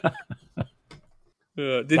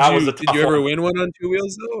 Did you ever win one on 2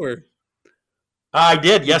 wheels, though? Or? I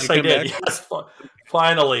did. Yes, I did. Yes,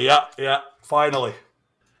 finally. Yeah, finally.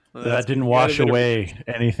 Well, that didn't wash away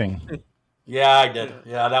anything. Yeah, I did.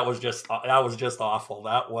 Yeah, that was just awful.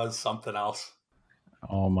 That was something else.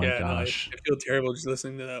 Oh my gosh! No, I feel terrible just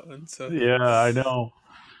listening to that one. So yeah, I know.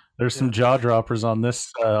 There's some jaw droppers on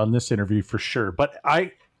this interview for sure. But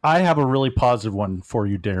I have a really positive one for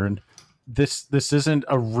you, Darren. This isn't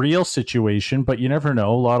a real situation, but you never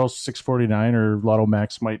know. Lotto 649 or Lotto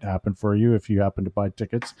Max might happen for you if you happen to buy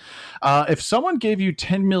tickets. If someone gave you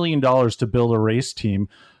 $10 million to build a race team,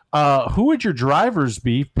 who would your drivers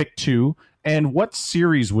be? Pick 2. And what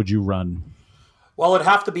series would you run? Well, it'd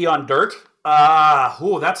have to be on dirt.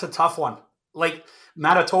 That's a tough one. Like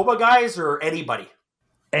Manitoba guys or anybody?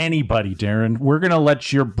 Anybody, Darren. We're going to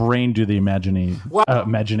let your brain do the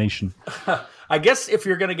imagination. I guess if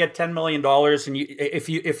you're going to get $10 million and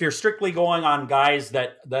if you're strictly going on guys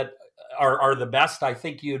that are the best, I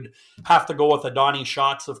think you'd have to go with Donnie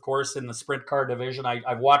Schatz, of course, in the sprint car division.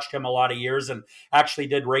 I've watched him a lot of years and actually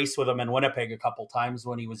did race with him in Winnipeg a couple times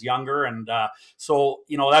when he was younger. And so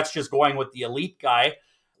that's just going with the elite guy.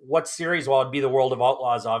 What series? Well, it'd be the World of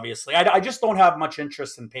Outlaws, obviously. I just don't have much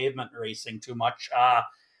interest in pavement racing too much.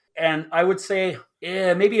 And I would say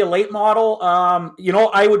maybe a late model.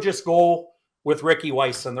 I would just go with Ricky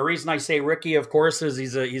Weiss. And the reason I say Ricky, of course, is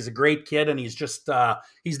he's a great kid and he's just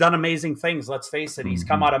he's done amazing things. Let's face it. He's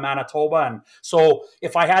come out of Manitoba. And so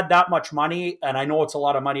if I had that much money, and I know it's a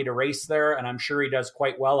lot of money to race there, and I'm sure he does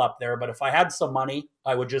quite well up there, but if I had some money,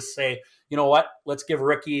 I would just say, you know what, let's give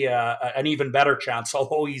Ricky an even better chance.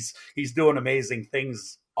 Although he's doing amazing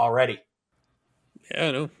things already. Yeah,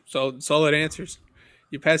 I know. Solid answers.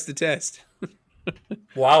 You passed the test.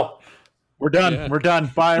 Wow. We're done. Yeah. We're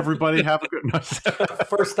done. Bye, everybody. Have a good night.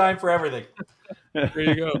 First time for everything. There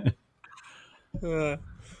you go. So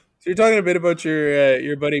you're talking a bit about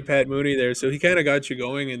your buddy Pat Mooney there. So he kind of got you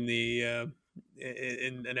going in the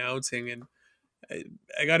in announcing, and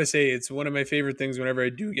I got to say it's one of my favorite things whenever I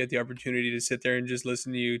do get the opportunity to sit there and just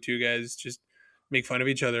listen to you two guys just make fun of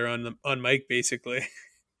each other on mic, basically.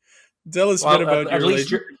 Tell us a bit about your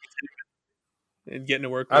relationship and getting to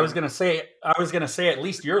work with I was going to say at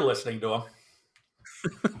least you're listening to him.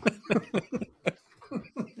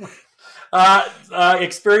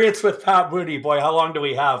 Experience with Pat Mooney, boy, how long do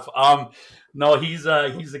we have? No, he's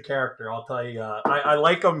a character, I'll tell you. I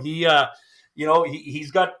like him.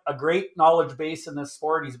 he's got a great knowledge base in this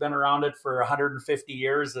sport. He's been around it for 150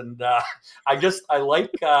 years. And I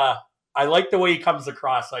like the way he comes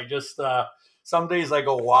across. Some days I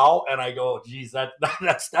go, wow. And I go, geez,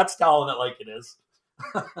 that's telling it like it is.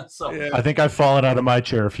 So yeah. I think I've fallen out of my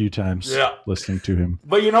chair a few times listening to him.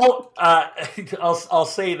 But I'll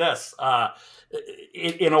say this: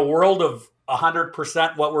 in a world of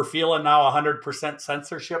 100% what we're feeling now, 100%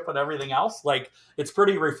 censorship and everything else, like it's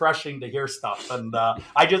pretty refreshing to hear stuff. And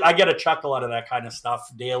I get a chuckle out of that kind of stuff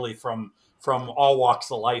daily from all walks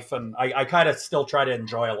of life, and I kind of still try to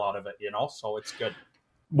enjoy a lot of it, So it's good.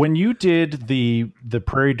 When you did the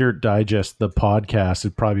Prairie Dirt Digest, the podcast,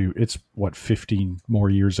 it's 15 more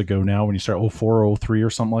years ago now when you start 04, 03 or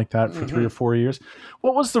something like that for 3 or 4 years.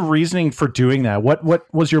 What was the reasoning for doing that? What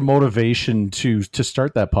was your motivation to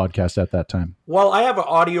start that podcast at that time? Well, I have an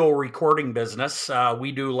audio recording business.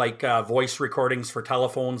 We do voice recordings for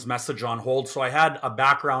telephones, message on hold. So I had a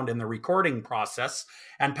background in the recording process,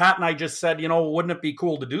 and Pat and I just said, wouldn't it be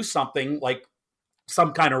cool to do something like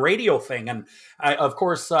some kind of radio thing? And of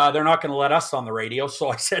course, they're not going to let us on the radio. So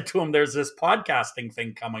I said to him, there's this podcasting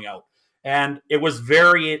thing coming out. And it was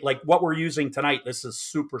very like what we're using tonight. This is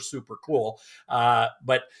super, super cool.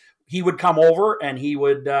 But he would come over and he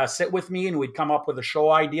would sit with me and we'd come up with a show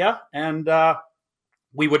idea, and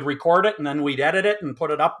we would record it and then we'd edit it and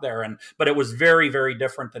put it up there. But it was very, very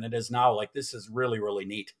different than it is now. Like, this is really, really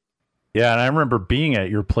neat. Yeah, and I remember being at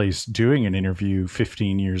your place doing an interview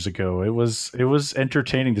 15 years ago. It was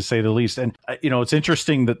entertaining to say the least. And it's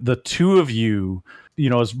interesting that the two of you,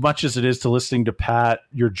 as much as it is to listening to Pat,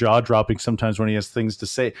 your jaw dropping sometimes when he has things to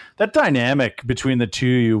say, that dynamic between the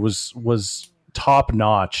two of you was top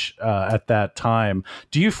notch at that time.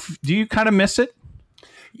 Do you kind of miss it?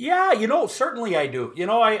 Yeah, certainly I do.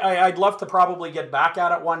 I'd love to probably get back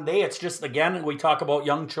at it one day. It's just, again, we talk about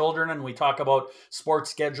young children and we talk about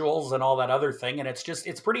sports schedules and all that other thing. And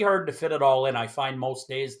it's pretty hard to fit it all in. I find most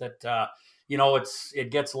days that, it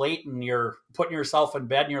gets late and you're putting yourself in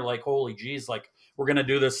bed and you're like, holy geez, like we're going to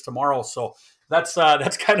do this tomorrow. So that's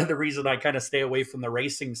kind of the reason I kind of stay away from the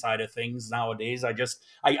racing side of things nowadays. I just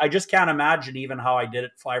can't imagine even how I did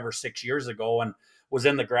it 5 or 6 years ago and was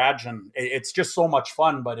in the garage, and it's just so much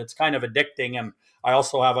fun, but it's kind of addicting. And I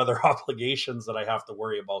also have other obligations that I have to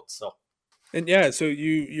worry about. So. And yeah, so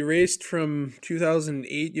you raced from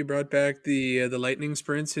 2008. You brought back the Lightning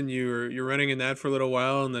Sprints, and you're running in that for a little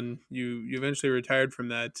while, and then you eventually retired from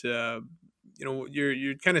that.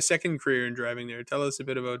 Your kind of second career in driving there. Tell us a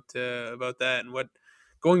bit about that and what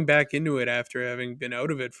going back into it after having been out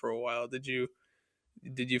of it for a while. Did you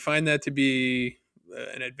find that to be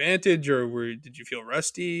an advantage, or did you feel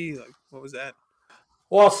rusty? Like, what was that?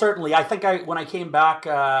 Well, certainly. I think when I came back,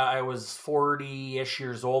 I was 40-ish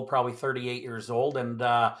years old, probably 38 years old. And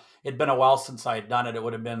it'd been a while since I had done it. It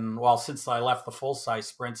would have been, since I left the full-size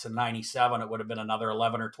sprints in 97, it would have been another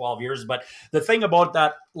 11 or 12 years. But the thing about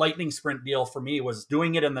that Lightning Sprint deal for me was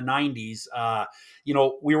doing it in the 90s.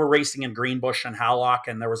 We were racing in Greenbush and Hallock,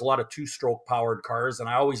 and there was a lot of two-stroke powered cars. And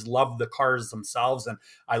I always loved the cars themselves. And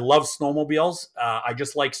I love snowmobiles. I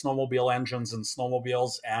just like snowmobile engines and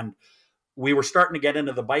snowmobiles. And we were starting to get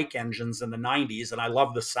into the bike engines in the 90s, and I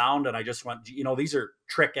love the sound. And I just went, these are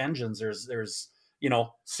trick engines. There's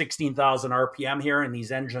 16,000 RPM here, and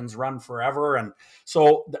these engines run forever. And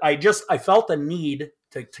so I felt the need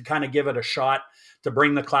to kind of give it a shot, to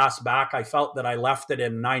bring the class back. I felt that I left it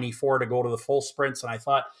in 94 to go to the full sprints. And I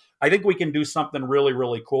thought, I think we can do something really,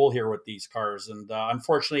 really cool here with these cars. And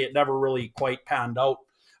unfortunately, it never really quite panned out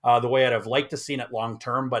the way I'd have liked to seen it long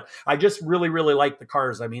term. But I just really, really like the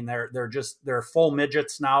cars. I mean, they're full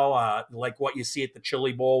midgets now, like what you see at the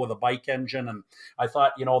Chili Bowl with a bike engine. And I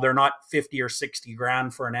thought, they're not 50 or 60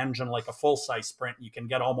 grand for an engine like a full size Sprint. You can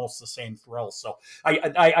get almost the same thrill. So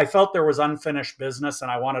I felt there was unfinished business, and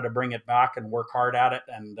I wanted to bring it back and work hard at it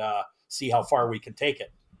and see how far we could take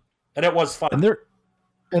it. And it was fun.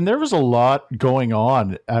 And there was a lot going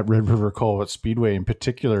on at Red River Colwood Speedway in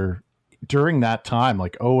particular during that time,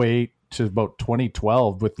 like 08 to about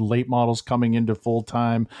 2012, with late models coming into full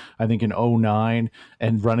time, I think in 09,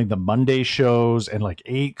 and running the Monday shows and like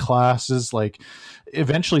 8 classes. Like,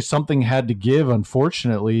 eventually something had to give.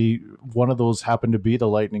 Unfortunately, one of those happened to be the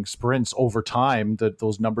Lightning Sprints. Over time, that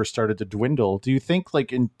those numbers started to dwindle. Do you think,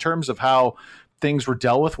 like, in terms of how things were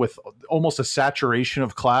dealt with almost a saturation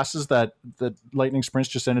of classes, that Lightning Sprints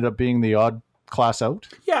just ended up being the odd class out?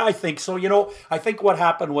 Yeah, I think so. I think what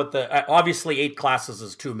happened with obviously 8 classes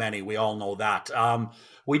is too many. We all know that.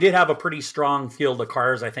 we did have a pretty strong field of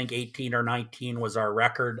cars. I think 18 or 19 was our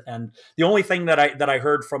record. And the only thing that I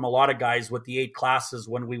heard from a lot of guys with the 8 classes,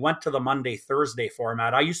 when we went to the Monday, Thursday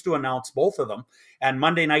format, I used to announce both of them. And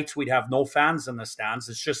Monday nights, we'd have no fans in the stands.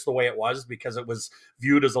 It's just the way it was because it was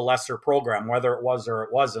viewed as a lesser program, whether it was or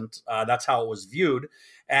it wasn't. That's how it was viewed.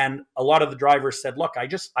 And a lot of the drivers said, look, I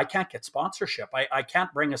can't get sponsorship. I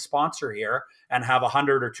can't bring a sponsor here and have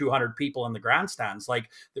 100 or 200 people in the grandstands. Like,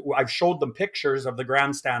 I've showed them pictures of the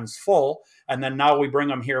grandstands full, and then now we bring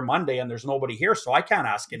them here Monday and there's nobody here. So I can't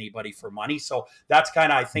ask anybody for money. So that's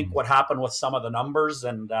kind of, I think, what happened with some of the numbers,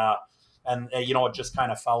 and it just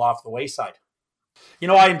kind of fell off the wayside.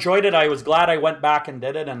 I enjoyed it. I was glad I went back and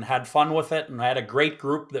did it and had fun with it. And I had a great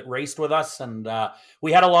group that raced with us. And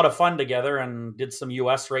we had a lot of fun together and did some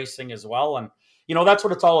US racing as well. And, that's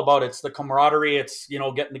what it's all about. It's the camaraderie. It's,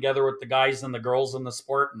 getting together with the guys and the girls in the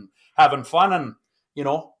sport and having fun and,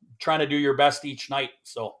 trying to do your best each night.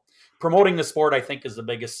 So promoting the sport, I think, is the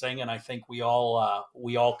biggest thing. And I think we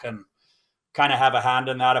all can kind of have a hand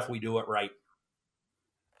in that if we do it right.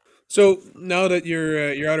 So now that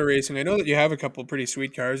you're out of racing, I know that you have a couple pretty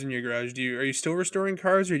sweet cars in your garage. Are you still restoring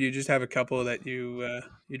cars, or do you just have a couple that you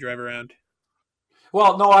drive around?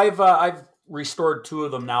 Well, no, I've restored 2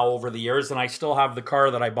 of them now over the years, and I still have the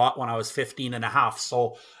car that I bought when I was 15 and a half.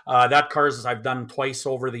 So that car's I've done twice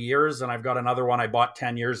over the years, and I've got another one I bought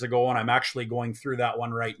 10 years ago, and I'm actually going through that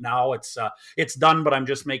one right now. It's done, but I'm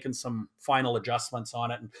just making some final adjustments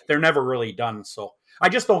on it, and they're never really done. So I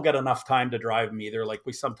just don't get enough time to drive them either. Like,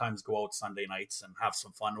 we sometimes go out Sunday nights and have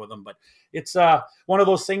some fun with them, but it's one of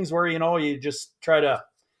those things where, you just try to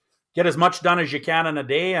get as much done as you can in a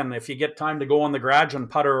day. And if you get time to go in the garage and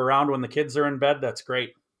putter around when the kids are in bed, that's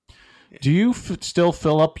great. Do you still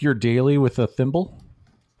fill up your daily with a thimble?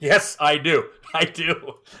 Yes, I do.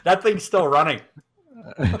 That thing's still running.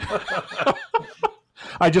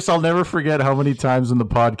 I'll never forget how many times in the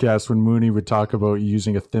podcast when Mooney would talk about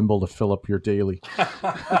using a thimble to fill up your daily.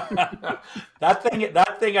 That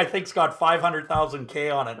thing I think's got 500,000 K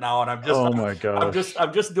on it now, and I'm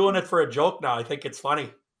just doing it for a joke now. I think it's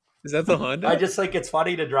funny. Is that the Honda? I just think it's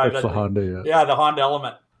funny to drive that. The thing. Honda, yeah. Yeah, the Honda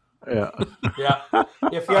Element. Yeah. Yeah.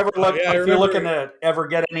 If you're looking to ever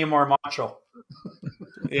get any more macho.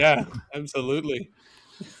 Yeah, absolutely.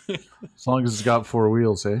 As long as it's got 4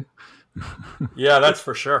 wheels, eh? Yeah, that's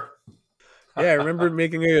for sure. Yeah, I remember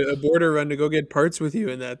making a border run to go get parts with you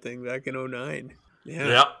in that thing back in 2009.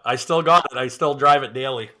 Yeah, I still got it. I still drive it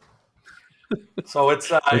daily. So it's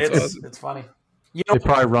funny. It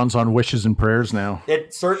probably runs on wishes and prayers now.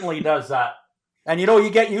 It certainly does that. And you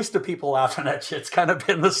get used to people laughing at you. It's kind of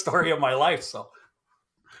been the story of my life, so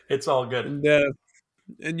it's all good.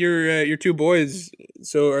 And your 2 boys,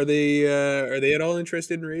 so are they at all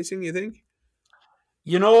interested in racing, you think?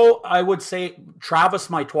 I would say Travis,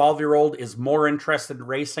 my 12-year-old, is more interested in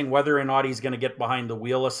racing, whether or not he's going to get behind the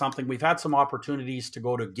wheel of something. We've had some opportunities to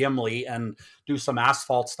go to Gimli and do some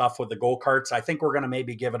asphalt stuff with the go-karts. I think we're going to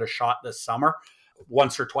maybe give it a shot this summer,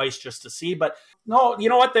 once or twice, just to see. But no, you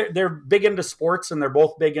know what? They're big into sports, and they're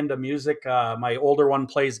both big into music. My older one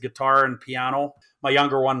plays guitar and piano. My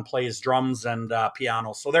younger one plays drums and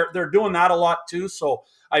piano. So they're doing that a lot too. So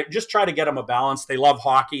I just try to get them a balance. They love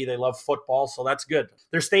hockey. They love football. So that's good.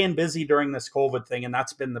 They're staying busy during this COVID thing. And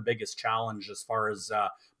that's been the biggest challenge as far as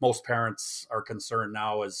most parents are concerned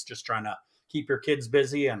now, is just trying to keep your kids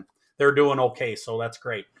busy, and they're doing okay. So that's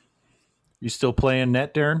great. You still playing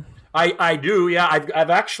net, Darren? I do. Yeah.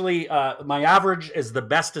 I've actually, my average is the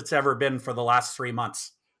best it's ever been for the last 3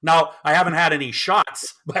 months. Now, I haven't had any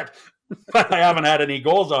shots, but I haven't had any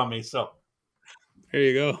goals on me. So there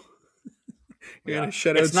you go. You're on a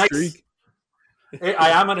shutout streak. I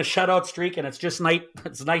am on a shutout streak, and it's just nice.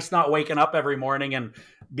 It's nice not waking up every morning and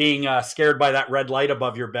being scared by that red light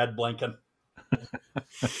above your bed blinking.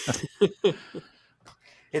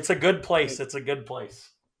 It's a good place. It's a good place.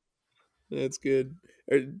 That's good.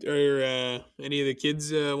 Are any of the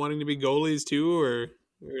kids wanting to be goalies too, or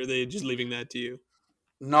are they just leaving that to you?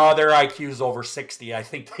 No, their IQ's over 60. I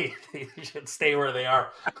think they should stay where they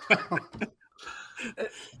are.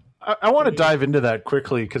 I want to dive into that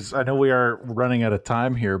quickly because I know we are running out of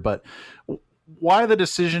time here, but why the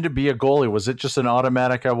decision to be a goalie? Was it just an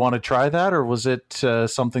automatic, I want to try that, or was it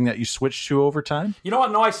something that you switched to over time? You know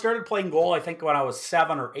what? No, I started playing goal, I think, when I was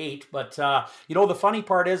 7 or 8. But, the funny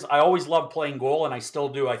part is I always loved playing goal, and I still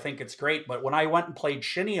do. I think it's great. But when I went and played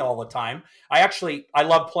shinny all the time, I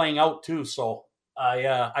love playing out too. So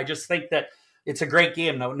I just think that it's a great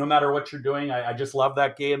game. No matter what you're doing, I just love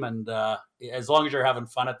that game. And as long as you're having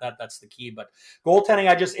fun at that, that's the key. But goaltending,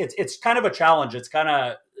 it's kind of a challenge.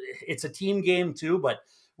 It's a team game too. But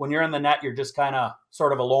when you're in the net, you're just kind of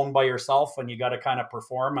sort of alone by yourself, and you got to kind of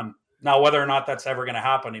perform. And now whether or not that's ever going to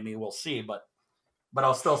happen to me, we'll see. But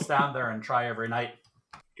I'll still stand there and try every night.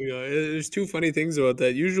 There's two funny things about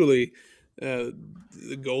that. Usually, the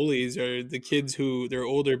goalies are the kids who their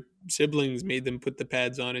older siblings made them put the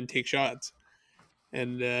pads on and take shots,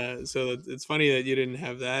 and so it's funny that you didn't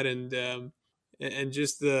have that. And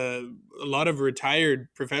just a lot of retired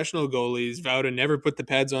professional goalies vow to never put the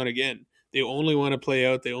pads on again. They only want to play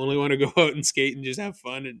out. They only want to go out and skate and just have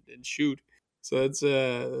fun and shoot. So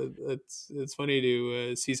it's funny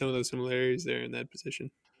to see some of those similarities there in that position.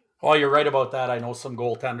 Oh, you're right about that. I know some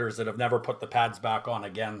goaltenders that have never put the pads back on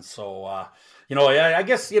again. So, I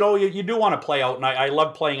guess, you do want to play out, and I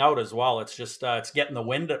love playing out as well. It's just, it's getting the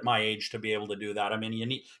wind at my age to be able to do that. I mean, you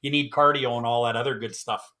need cardio and all that other good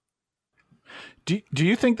stuff. Do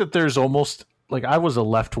you think that there's almost, like, I was a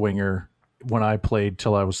left winger when I played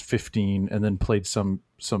till I was 15, and then played some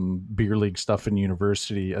beer league stuff in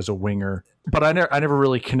university as a winger, but I never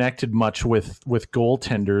really connected much with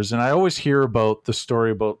goaltenders. And I always hear about the story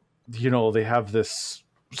about, they have this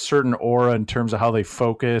certain aura in terms of how they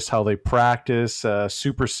focus, how they practice,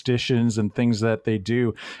 superstitions and things that they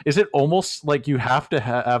do. Is it almost like you have to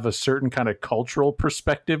have a certain kind of cultural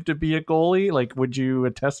perspective to be a goalie? Like, would you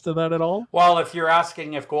attest to that at all? Well, if you're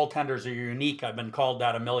asking if goaltenders are unique, I've been called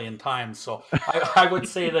that a million times. So I would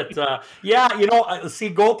say that,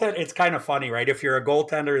 goaltender, it's kind of funny, right? If you're a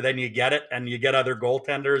goaltender, then you get it, and you get other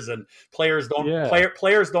goaltenders, and players don't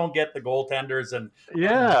players don't get the goaltenders, and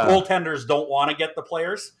goaltenders don't want to get the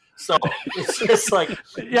players. So it's just like,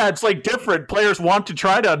 it's like different. Players want to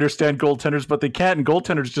try to understand goaltenders, but they can't, and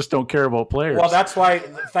goaltenders just don't care about players. Well, that's why,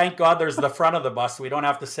 thank God, there's the front of the bus. We don't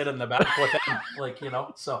have to sit in the back with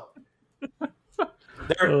them, so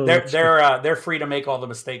they're free to make all the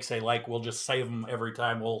mistakes they like. We'll just save them every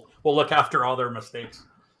time. We'll look after all their mistakes.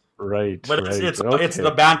 Right. But it's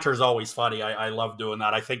the banter's always funny. I love doing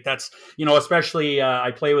that. I think that's, especially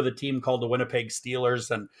I play with a team called the Winnipeg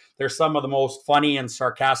Steelers, and they're some of the most funny and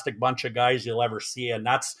sarcastic bunch of guys you'll ever see. And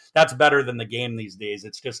that's better than the game these days.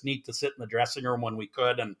 It's just neat to sit in the dressing room when we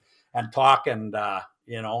could and talk. And,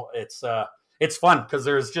 it's fun because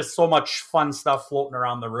there's just so much fun stuff floating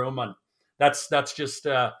around the room. And that's just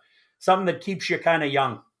something that keeps you kind of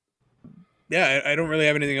young. Yeah. I don't really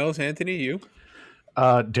have anything else. Anthony, you?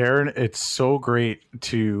 Darren, it's so great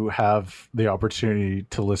to have the opportunity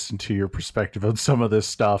to listen to your perspective on some of this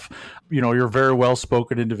stuff. You're a very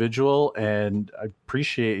well-spoken individual, and I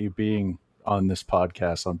appreciate you being on this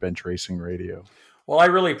podcast on Bench Racing Radio. Well, I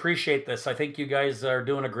really appreciate this. I think you guys are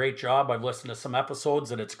doing a great job. I've listened to some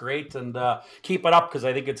episodes, and it's great. And keep it up, because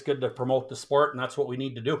I think it's good to promote the sport, and that's what we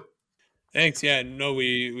need to do. Thanks. Yeah, no,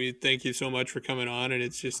 we thank you so much for coming on, and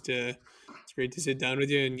it's just it's great to sit down with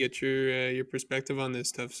you and get your perspective on this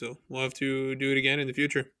stuff. So we'll have to do it again in the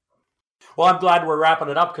future. Well, I'm glad we're wrapping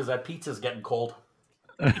it up because that pizza's getting cold.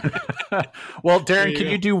 Well, Darren, can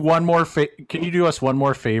you do one more? Can you do us one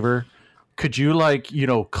more favor? Could you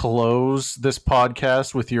close this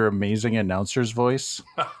podcast with your amazing announcer's voice?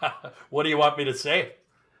 What do you want me to say?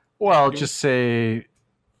 Well, just say,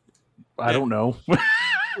 I don't know.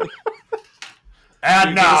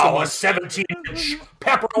 And now a 17-inch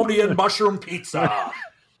pepperoni and mushroom pizza.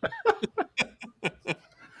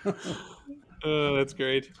 Oh, that's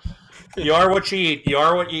great. You are what you eat. You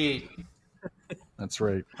are what you eat. That's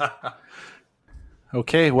right.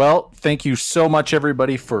 Okay, well, thank you so much,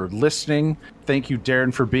 everybody, for listening. Thank you,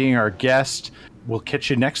 Darren, for being our guest. We'll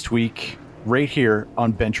catch you next week right here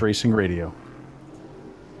on Bench Racing Radio.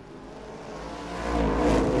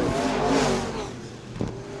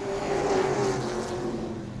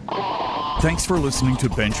 Thanks for listening to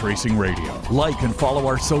Bench Racing Radio. Like and follow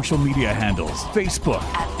our social media handles: Facebook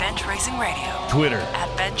at Bench Racing Radio, Twitter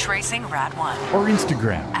at Bench Racing Rad 1, or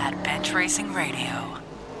Instagram at Bench Racing Radio.